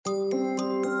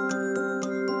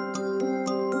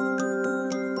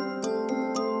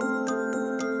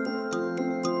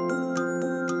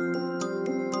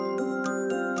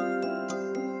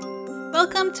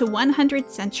Welcome to 100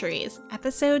 Centuries,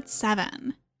 Episode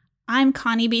 7. I'm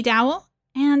Connie B. Dowell,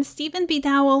 and Stephen B.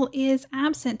 Dowell is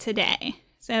absent today.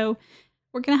 So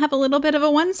we're going to have a little bit of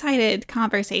a one-sided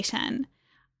conversation,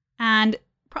 and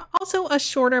also a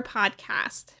shorter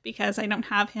podcast, because I don't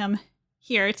have him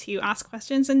here to ask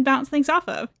questions and bounce things off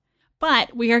of.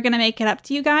 But we are going to make it up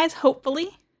to you guys,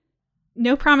 hopefully.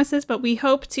 No promises, but we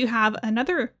hope to have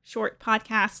another short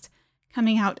podcast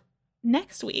coming out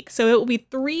next week. So it will be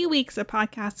 3 weeks of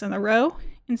podcasts in a row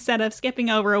instead of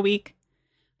skipping over a week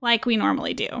like we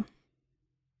normally do.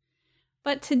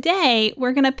 But today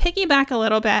we're going to piggyback a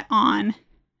little bit on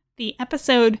the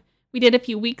episode we did a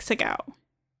few weeks ago,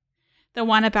 the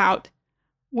one about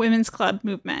women's club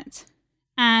movement.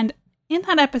 And in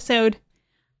that episode,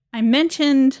 I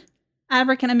mentioned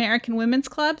African American women's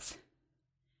clubs,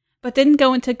 but didn't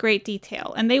go into great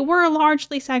detail, and they were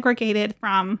largely segregated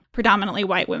from predominantly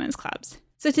white women's clubs.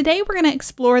 So today we're going to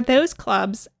explore those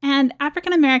clubs and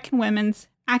African American women's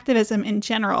activism in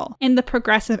general in the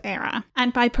progressive era.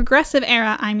 And by progressive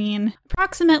era, I mean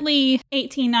approximately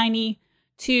 1890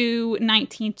 to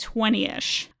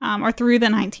 1920-ish, or through the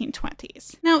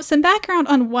 1920s. Now, some background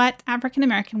on what African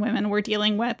American women were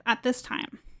dealing with at this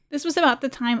time. This was about the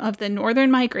time of the Northern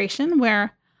Migration,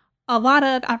 where a lot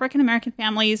of African-American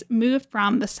families moved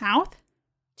from the South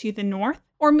to the North,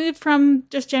 or moved from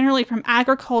just generally from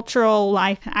agricultural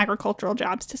life and agricultural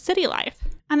jobs to city life.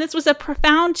 And this was a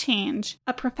profound change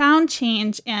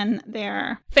in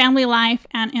their family life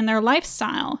and in their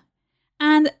lifestyle.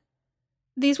 And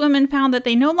these women found that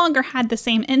they no longer had the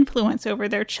same influence over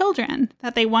their children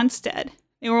that they once did.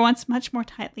 They were once much more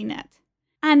tightly knit.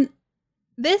 And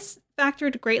this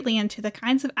factored greatly into the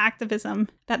kinds of activism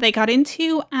that they got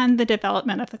into and the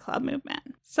development of the club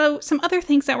movement. So some other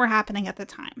things that were happening at the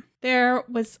time. There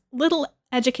was little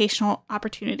educational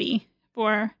opportunity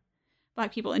for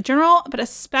Black people in general, but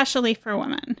especially for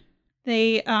women.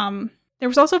 There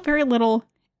was also very little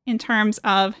in terms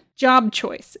of job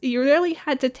choice. You really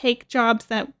had to take jobs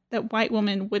that white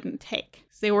women wouldn't take.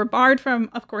 So they were barred from,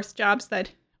 of course, jobs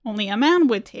that only a man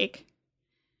would take.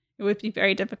 It would be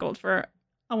very difficult for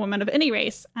a woman of any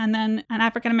race, and then an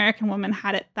African-American woman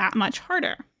had it that much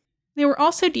harder. They were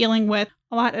also dealing with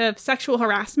a lot of sexual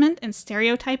harassment and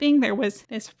stereotyping. There was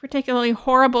this particularly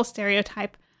horrible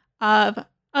stereotype of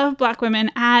Black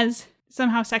women as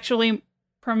somehow sexually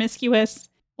promiscuous,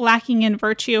 lacking in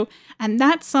virtue, and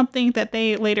that's something that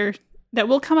that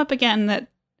will come up again that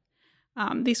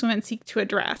these women seek to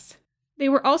address. They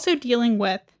were also dealing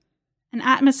with an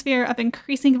atmosphere of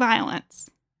increasing violence.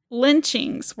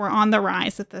 Lynchings were on the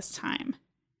rise at this time,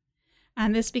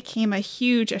 and this became a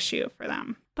huge issue for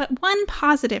them. But one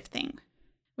positive thing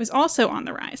was also on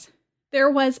the rise. There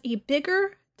was a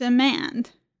bigger demand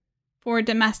for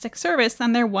domestic service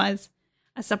than there was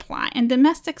a supply, and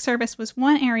domestic service was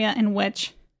one area in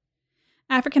which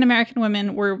African American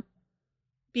women were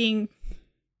being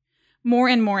more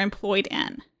and more employed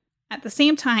in. At the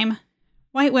same time,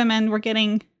 white women were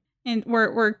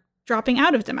dropping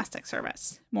out of domestic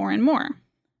service more and more.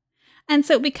 And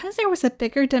so because there was a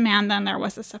bigger demand than there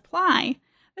was a supply,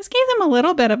 this gave them a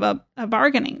little bit of a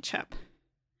bargaining chip.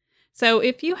 So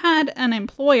if you had an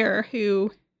employer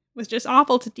who was just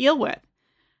awful to deal with,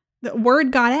 the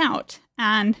word got out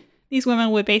and these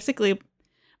women would basically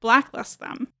blacklist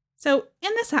them. So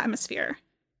in this atmosphere,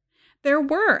 there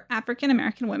were African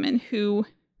American women who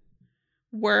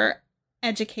were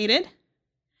educated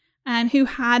and who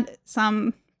had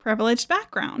some privileged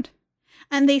background.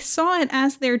 And they saw it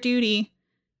as their duty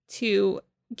to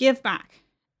give back.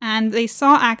 And they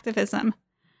saw activism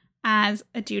as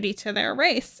a duty to their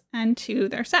race and to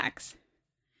their sex.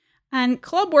 And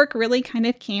club work really kind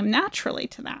of came naturally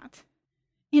to that.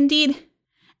 Indeed,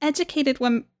 educated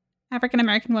African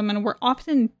American women were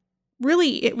often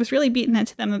it was really beaten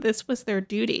into them that this was their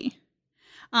duty.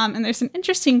 And there's an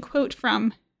interesting quote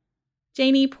from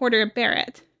Janie Porter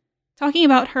Barrett, talking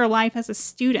about her life as a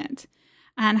student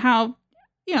and how,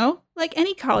 like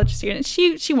any college student,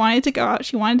 she wanted to go out,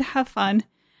 she wanted to have fun,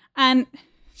 and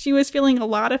she was feeling a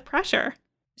lot of pressure.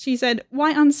 She said,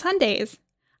 "Why, on Sundays,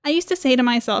 I used to say to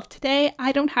myself, today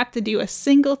I don't have to do a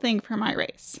single thing for my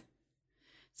race."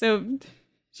 So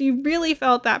she really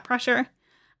felt that pressure,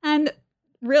 and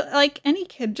like any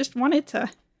kid, just wanted to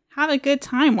have a good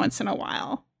time once in a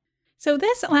while. So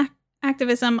this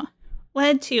activism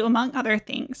led to, among other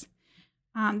things,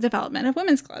 development of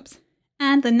women's clubs.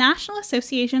 And the National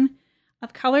Association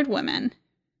of Colored Women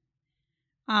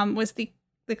was the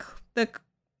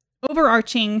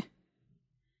overarching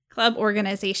club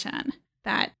organization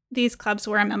that these clubs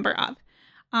were a member of.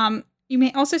 You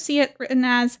may also see it written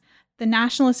as the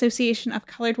National Association of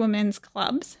Colored Women's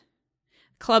Clubs.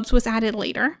 Clubs was added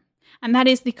later, and that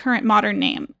is the current modern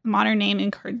name. Modern name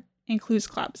includes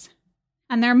clubs.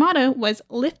 And their motto was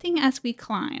 "Lifting as we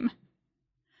climb."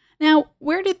 Now,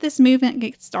 where did this movement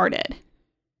get started?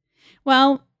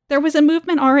 Well, there was a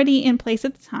movement already in place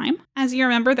at the time. As you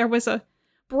remember, there was a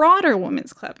broader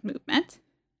women's club movement,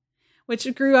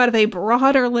 which grew out of a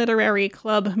broader literary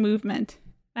club movement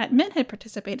that men had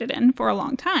participated in for a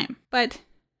long time. But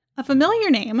a familiar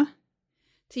name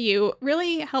to you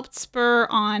really helped spur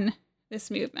on this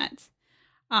movement,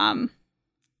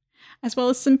 as well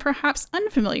as some perhaps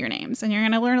unfamiliar names. And you're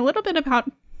going to learn a little bit about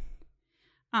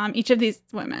each of these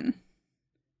women.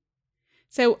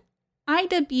 So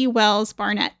Ida B. Wells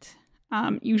Barnett,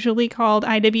 usually called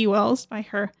Ida B. Wells by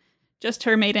her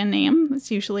maiden name.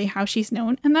 That's usually how she's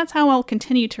known, and that's how I'll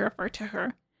continue to refer to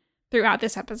her throughout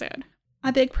this episode.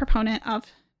 A big proponent of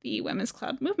the women's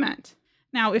club movement.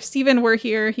 Now, if Stephen were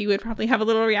here, he would probably have a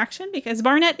little reaction because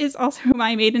Barnett is also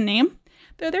my maiden name,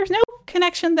 though there's no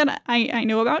connection that I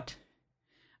know about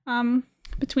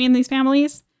between these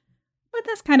families, but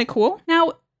that's kind of cool.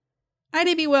 Now,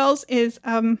 Ida B. Wells is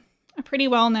a pretty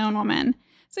well-known woman,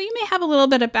 so you may have a little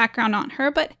bit of background on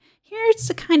her, but here's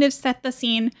to kind of set the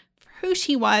scene for who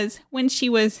she was when she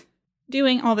was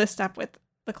doing all this stuff with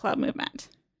the club movement.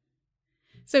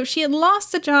 So she had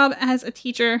lost a job as a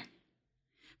teacher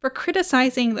for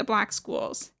criticizing the black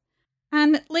schools.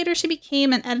 And later she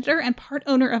became an editor and part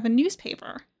owner of a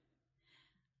newspaper.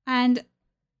 And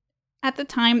at the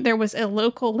time, there was a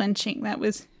local lynching that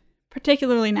was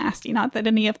particularly nasty. Not that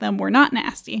any of them were not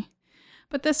nasty,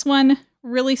 but this one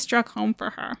really struck home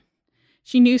for her.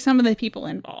 She knew some of the people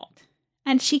involved,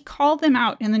 and she called them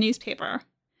out in the newspaper.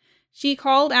 She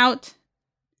called out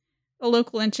the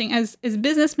local lynching as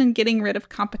businessmen getting rid of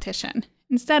competition,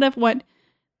 instead of what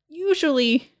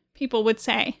usually people would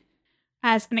say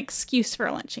as an excuse for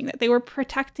a lynching, that they were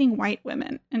protecting white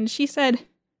women. And she said,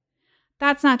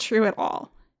 that's not true at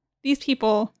all. These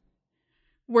people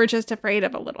were just afraid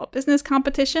of a little business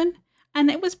competition.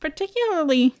 And it was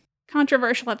particularly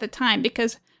controversial at the time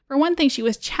because, for one thing, she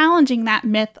was challenging that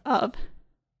myth of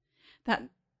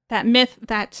that myth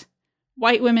that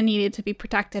white women needed to be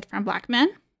protected from black men.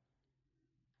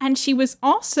 And she was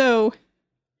also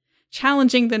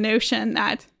challenging the notion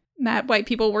that white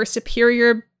people were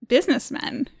superior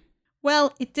businessmen.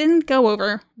 Well, it didn't go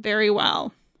over very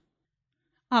well.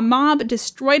 A mob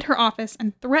destroyed her office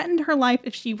and threatened her life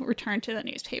if she returned to the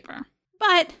newspaper.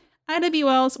 But Ida B.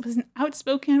 Wells was an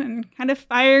outspoken and kind of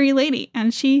fiery lady,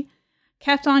 and she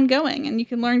kept on going, and you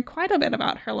can learn quite a bit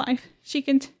about her life. She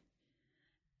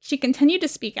continued to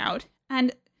speak out,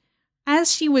 and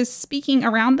as she was speaking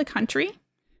around the country,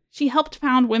 she helped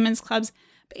found women's clubs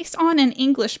based on an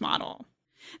English model.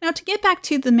 Now, to get back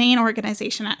to the main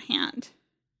organization at hand,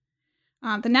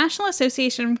 the National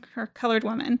Association for Colored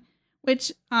Women,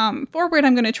 which forward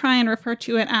I'm going to try and refer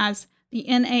to it as the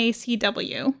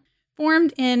NACW,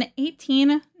 formed in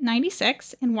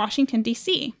 1896 in Washington,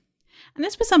 D.C. And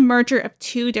this was a merger of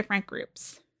two different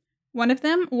groups. One of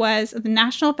them was the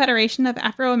National Federation of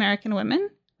Afro-American Women,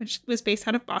 which was based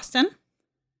out of Boston.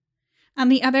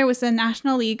 And the other was the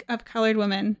National League of Colored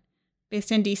Women,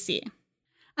 based in D.C.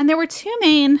 And there were two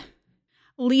main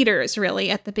leaders, really,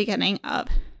 at the beginning of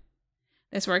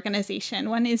this organization.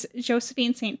 One is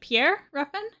Josephine St. Pierre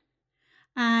Ruffin,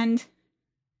 and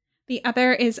the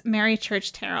other is Mary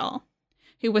Church Terrell,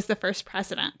 who was the first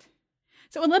president.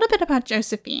 So a little bit about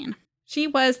Josephine. She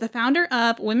was the founder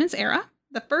of Women's Era,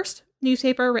 the first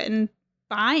newspaper written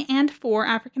by and for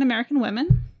African American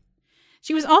women.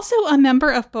 She was also a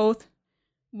member of both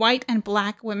white and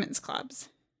black women's clubs.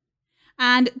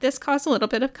 And this caused a little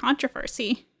bit of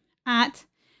controversy at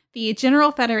the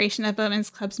General Federation of Women's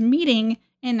Clubs meeting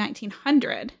in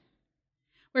 1900,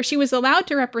 where she was allowed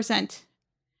to represent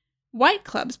white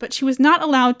clubs, but she was not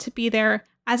allowed to be there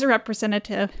as a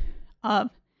representative of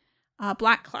a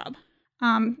black club.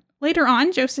 Later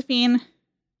on, Josephine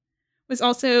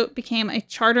became a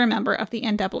charter member of the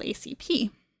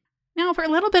NAACP. Now, for a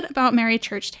little bit about Mary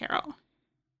Church Terrell.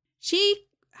 She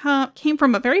came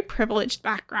from a very privileged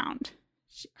background.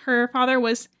 Her father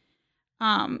was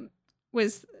the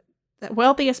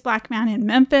wealthiest black man in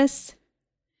Memphis.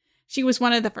 She was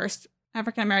one of the first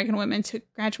African American women to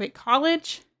graduate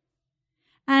college.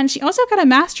 And she also got a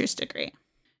master's degree.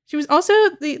 She was also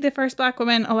the first black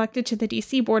woman elected to the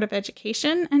D.C. Board of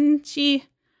Education. And she,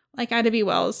 like Ida B.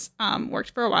 Wells,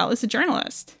 worked for a while as a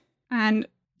journalist. And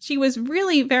she was a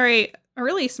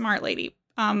really smart lady,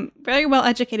 very well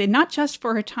educated, not just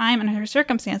for her time and her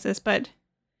circumstances, but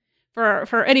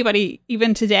for anybody,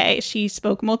 even today. She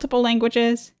spoke multiple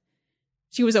languages.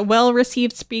 She was a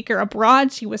well-received speaker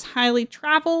abroad. She was highly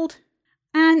traveled.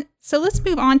 And so let's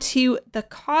move on to the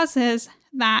causes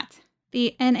that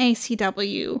the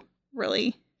NACW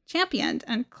really championed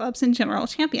and clubs in general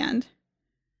championed.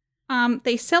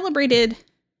 They celebrated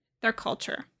their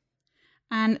culture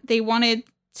and they wanted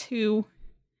to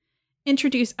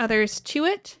introduce others to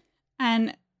it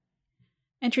and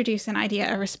introduce an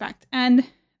idea of respect. And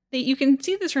you can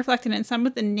see this reflected in some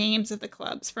of the names of the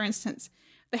clubs. For instance,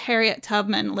 the Harriet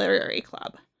Tubman Literary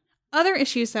Club. Other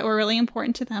issues that were really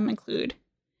important to them include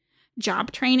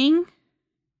job training,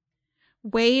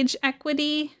 wage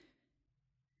equity,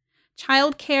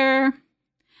 childcare.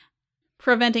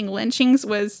 Preventing lynchings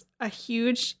was a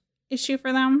huge issue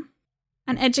for them,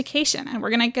 and education. And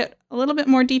we're going to get a little bit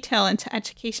more detail into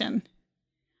education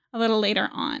a little later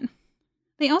on.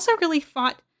 They also really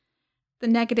fought the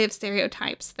negative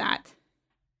stereotypes that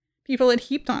people had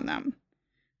heaped on them.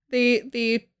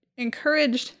 They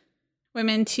encouraged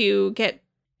women to get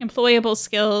employable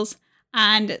skills,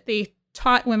 and they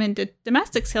taught women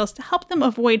domestic skills to help them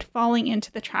avoid falling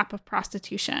into the trap of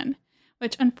prostitution,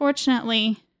 which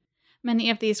unfortunately many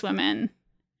of these women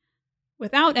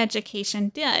without education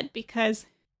did because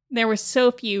there were so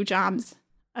few jobs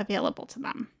available to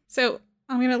them. So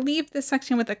I'm going to leave this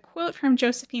section with a quote from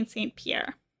Josephine St.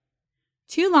 Pierre.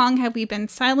 "Too long have we been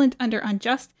silent under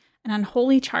unjust and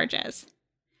unholy charges.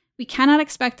 We cannot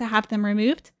expect to have them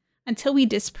removed until we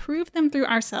disprove them through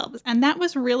ourselves." And that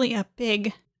was really a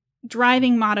big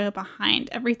driving motto behind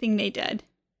everything they did.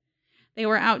 They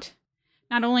were out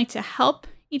not only to help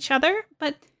each other,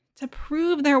 but to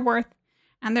prove their worth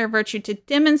and their virtue, to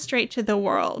demonstrate to the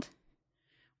world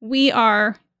we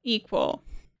are equal.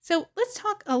 So let's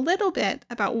talk a little bit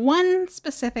about one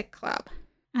specific club,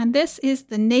 and this is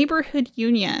the Neighborhood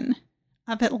Union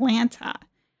of Atlanta,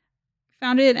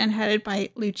 founded and headed by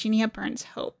Eugenia Burns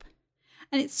Hope.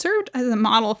 And it served as a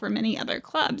model for many other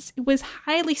clubs. It was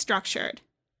highly structured.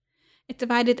 It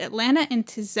divided Atlanta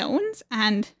into zones,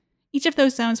 and each of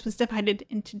those zones was divided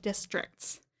into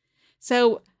districts.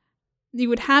 So you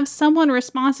would have someone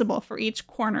responsible for each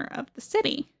corner of the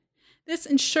city. This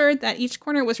ensured that each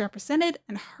corner was represented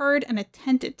and heard and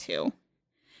attended to.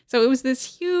 So it was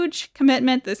this huge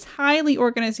commitment, this highly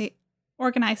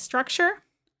organized structure,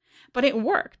 but it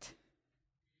worked.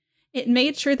 It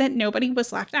made sure that nobody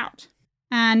was left out.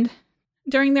 And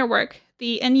during their work,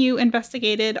 the NU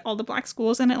investigated all the Black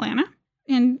schools in Atlanta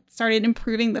and started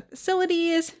improving the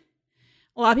facilities,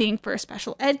 lobbying for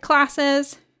special ed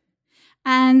classes,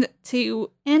 and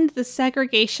to end the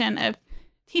segregation of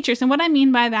teachers. And what I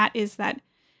mean by that is that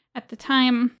at the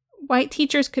time, white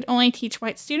teachers could only teach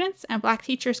white students and Black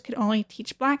teachers could only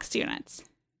teach Black students.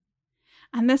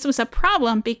 And this was a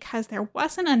problem because there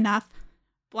wasn't enough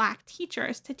Black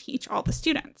teachers to teach all the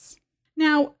students.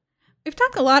 Now, we've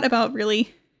talked a lot about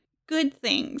really good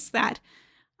things that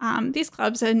these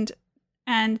clubs and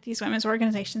these women's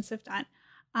organizations have done,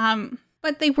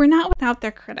 but they were not without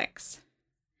their critics.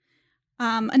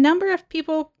 A number of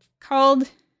people called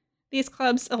these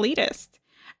clubs elitist,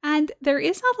 and there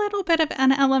is a little bit of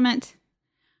an element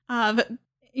of,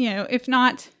 if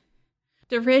not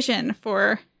derision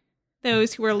for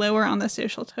those who were lower on the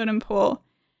social totem pole,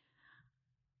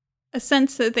 a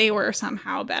sense that they were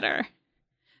somehow better.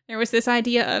 There was this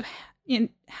idea of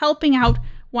helping out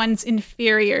one's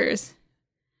inferiors,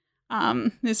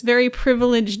 this very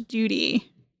privileged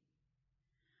duty.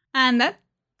 And that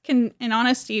can, in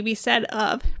honesty, be said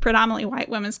of predominantly white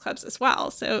women's clubs as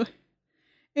well. So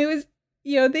it was,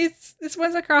 this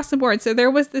was across the board. So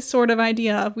there was this sort of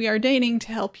idea of we are dating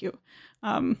to help you.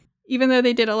 Even though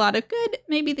they did a lot of good,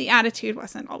 maybe the attitude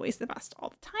wasn't always the best all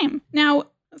the time. Now,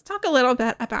 let's talk a little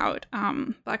bit about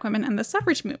Black women and the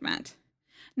suffrage movement.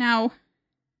 Now,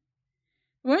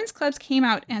 women's clubs came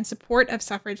out in support of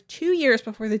suffrage 2 years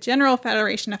before the General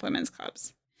Federation of Women's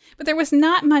Clubs. But there was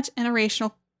not much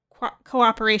interracial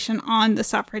cooperation on the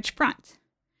suffrage front.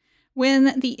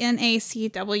 When the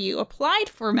NACW applied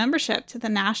for membership to the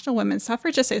National Women's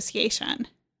Suffrage Association,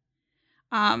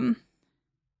 the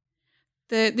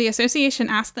association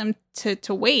asked them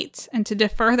to wait and to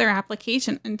defer their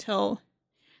application until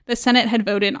the Senate had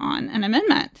voted on an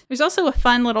amendment. There's also a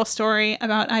fun little story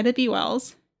about Ida B.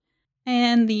 Wells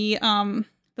and the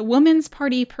Women's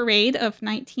Party Parade of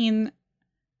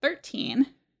 1913.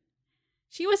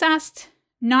 She was asked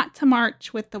not to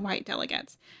march with the white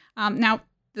delegates. Now,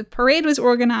 the parade was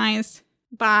organized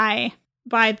by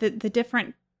the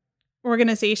different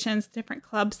organizations, different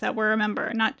clubs that were a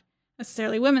member, not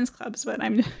necessarily women's clubs, but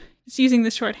I'm just using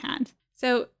the shorthand.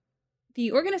 So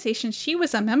the organization she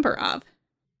was a member of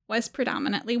was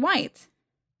predominantly white.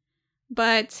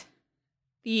 But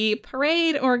the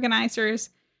parade organizers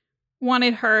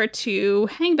wanted her to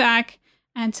hang back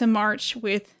and to march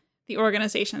with the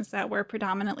organizations that were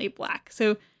predominantly Black.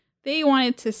 So they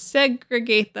wanted to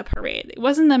segregate the parade. It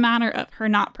wasn't a matter of her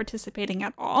not participating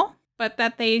at all, but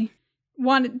that they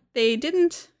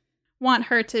didn't want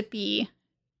her to be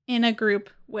in a group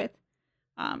with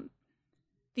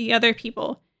the other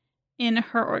people in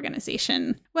her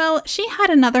organization. Well, she had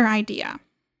another idea.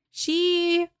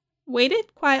 She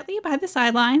waited quietly by the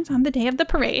sidelines on the day of the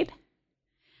parade,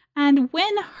 and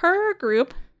when her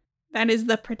group, that is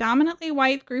the predominantly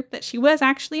white group that she was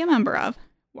actually a member of,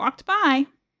 walked by,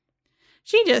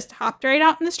 she just hopped right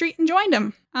out in the street and joined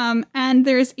them. And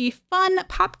there's a fun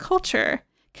pop culture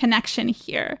connection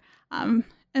here,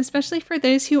 especially for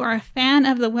those who are a fan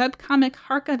of the webcomic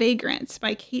Hark a Vagrant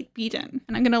by Kate Beaton.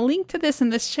 And I'm going to link to this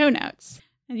in the show notes.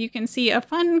 And you can see a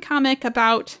fun comic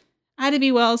about Ida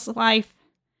B. Wells' life,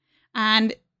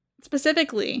 and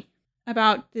specifically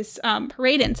about this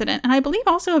parade incident, and I believe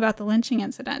also about the lynching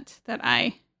incident that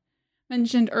I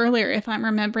mentioned earlier, if I'm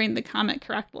remembering the comic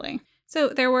correctly. So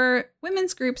there were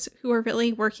women's groups who were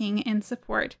really working in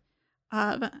support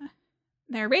of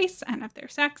their race and of their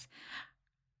sex,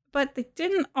 but they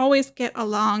didn't always get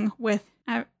along with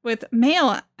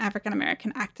male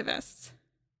African-American activists.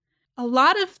 A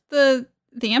lot of the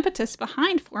impetus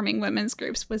behind forming women's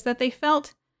groups was that they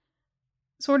felt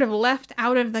sort of left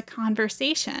out of the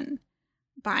conversation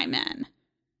by men.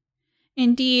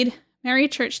 Indeed, Mary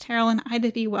Church Terrell and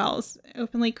Ida B. Wells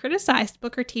openly criticized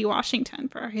Booker T. Washington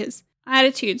for his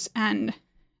attitudes and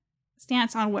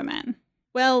stance on women.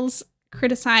 Wells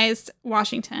criticized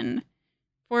Washington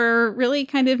for really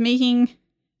kind of making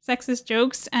sexist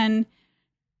jokes and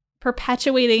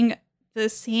perpetuating the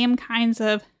same kinds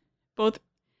of both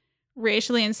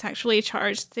racially and sexually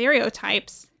charged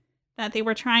stereotypes that they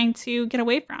were trying to get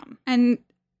away from. And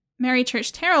Mary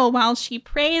Church Terrell, while she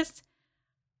praised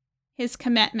his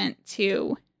commitment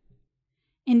to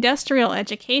industrial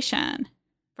education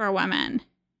for women,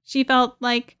 she felt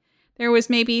like there was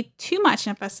maybe too much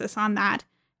emphasis on that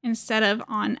instead of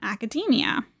on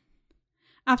academia.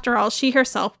 After all, she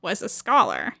herself was a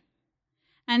scholar,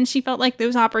 and she felt like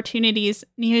those opportunities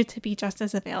needed to be just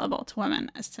as available to women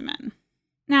as to men.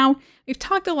 Now, we've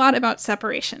talked a lot about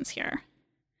separations here,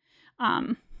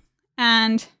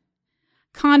 and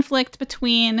conflict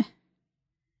between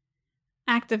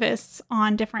activists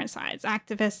on different sides.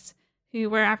 Activists who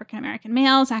were African-American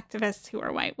males, activists who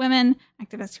were white women,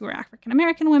 activists who were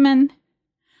African-American women.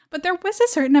 But there was a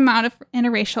certain amount of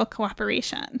interracial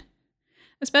cooperation,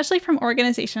 especially from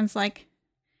organizations like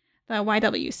the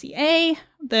YWCA,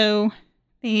 though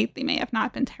they may have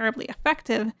not been terribly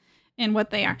effective in what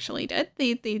they actually did.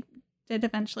 They did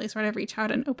eventually sort of reach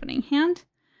out an opening hand.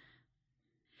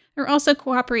 There were also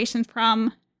cooperation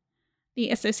from the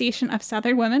Association of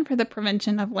Southern Women for the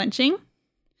Prevention of Lynching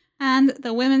and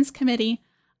the Women's Committee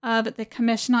of the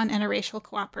Commission on Interracial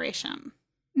Cooperation.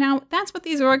 Now, that's what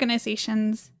these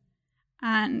organizations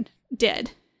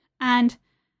did. And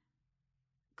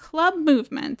club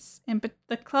movements,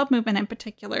 the club movement in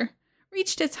particular,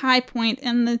 reached its high point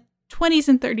in the 20s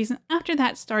and 30s, and after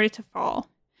that started to fall,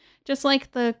 just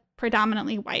like the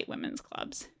predominantly white women's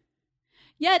clubs.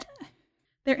 Yet,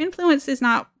 their influence is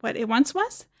not what it once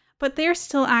was, but they're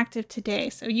still active today,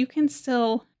 so you can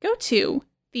still go to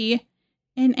the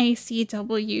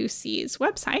NACWC's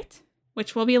website,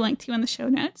 which will be linked to in the show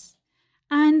notes,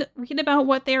 and read about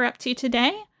what they're up to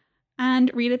today, and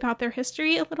read about their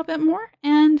history a little bit more,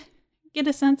 and get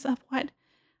a sense of what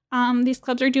these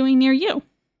clubs are doing near you.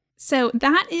 So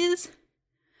that is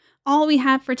all we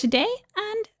have for today,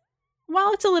 and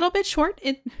while it's a little bit short,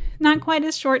 it's not quite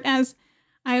as short as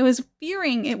I was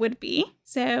fearing it would be,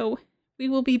 so we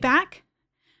will be back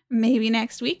maybe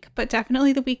next week, but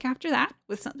definitely the week after that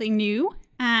with something new.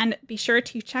 And be sure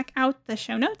to check out the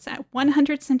show notes at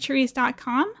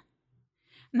 100centuries.com.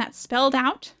 And that's spelled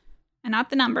out and not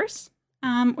the numbers,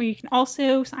 where you can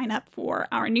also sign up for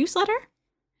our newsletter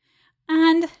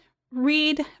and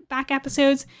read back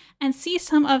episodes and see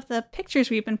some of the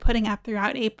pictures we've been putting up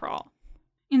throughout April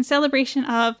in celebration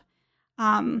of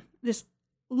this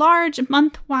large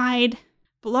month-wide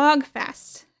blog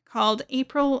fest called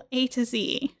April A to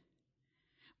Z,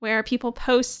 where people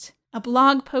post a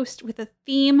blog post with a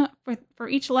theme for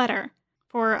each letter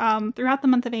for throughout the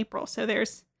month of April. So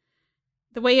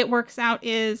the way it works out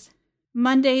is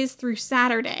Mondays through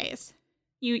Saturdays.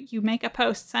 You make a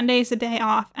post. Sunday's a day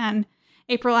off, and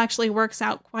April actually works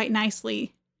out quite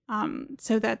nicely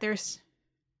so that there's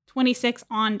 26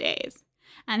 on days.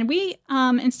 And we,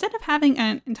 instead of having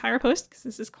an entire post, because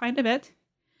this is quite a bit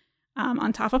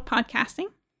on top of podcasting,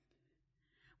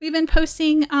 we've been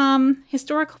posting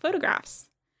historical photographs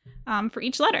for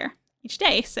each letter each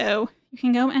day. So you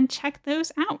can go and check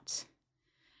those out.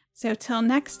 So till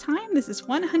next time, this is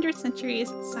 100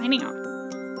 Centuries signing off.